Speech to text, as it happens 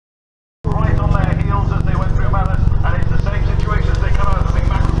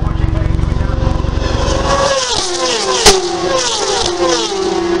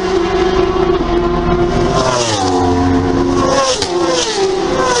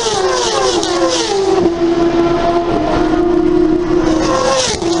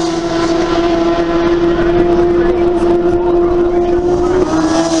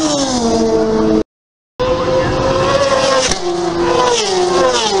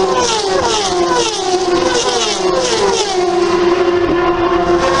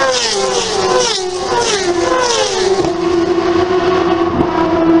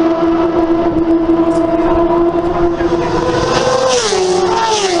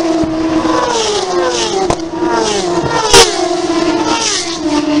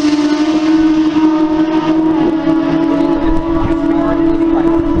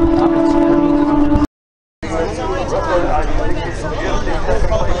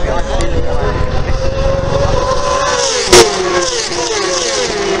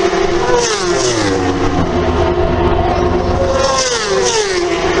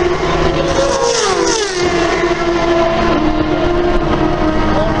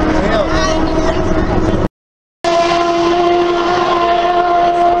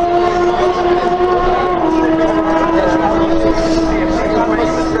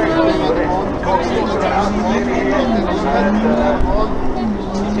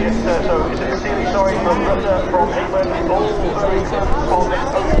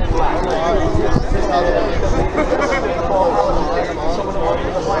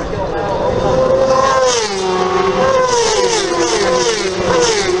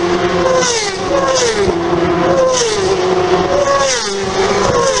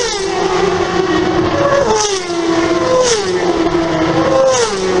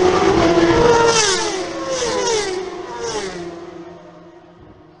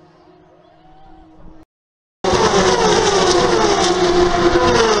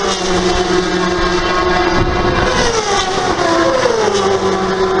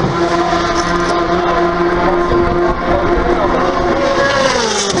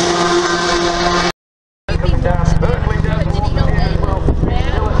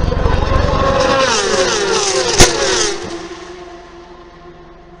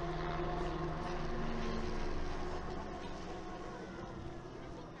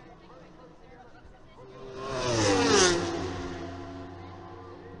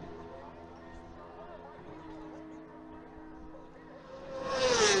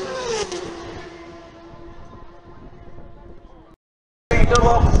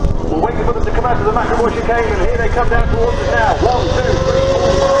off. We're waiting for them to come out of the McAvoy chicane, and here they come down towards us now. 1, 2, 3,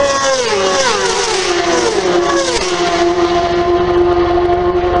 4.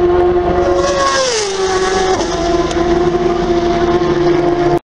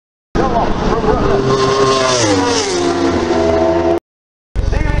 Come on, from Rutland.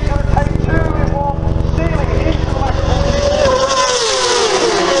 Sealy's going to take 2 in 1. Sealy into the McAvoy.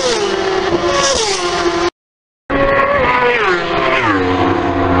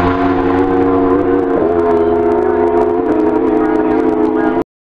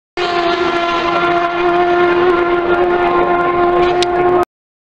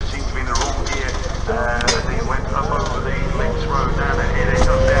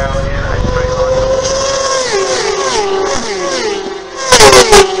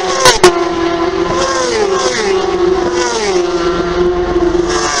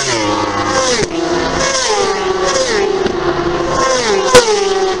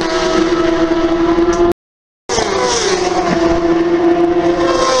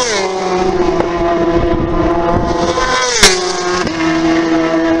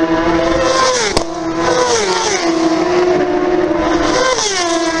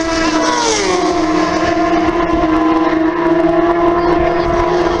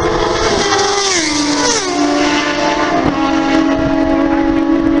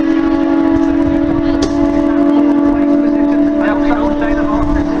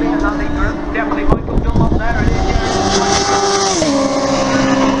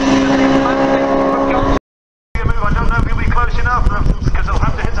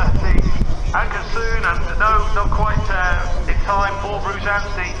 Not quite in time for Bruce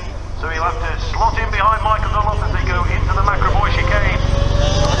Anstey, so he'll have to slot in behind Michael Dunlop as they go into the McAvoy chicane.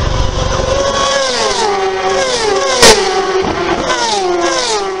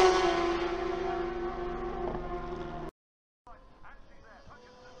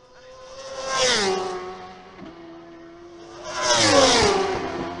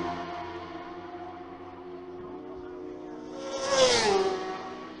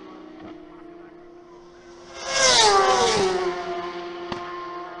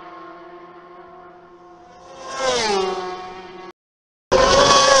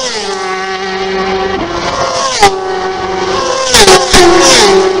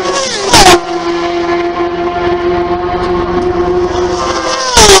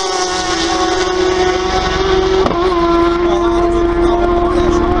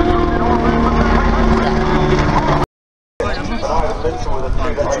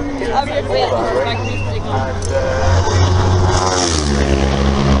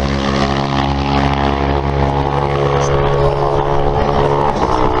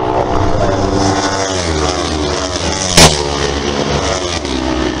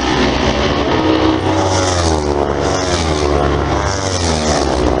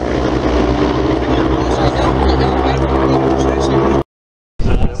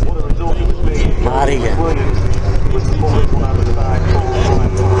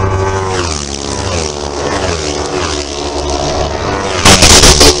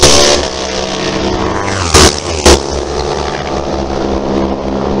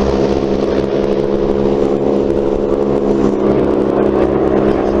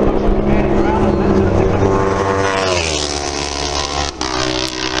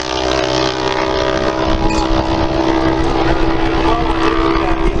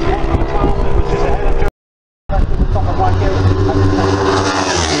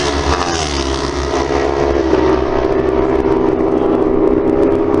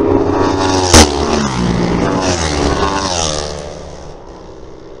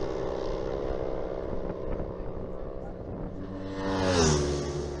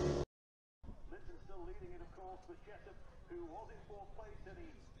 Who was in 4th place at the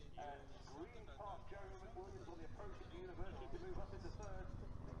Green Park Joe Williams on the approach at the University to move up into 3rd.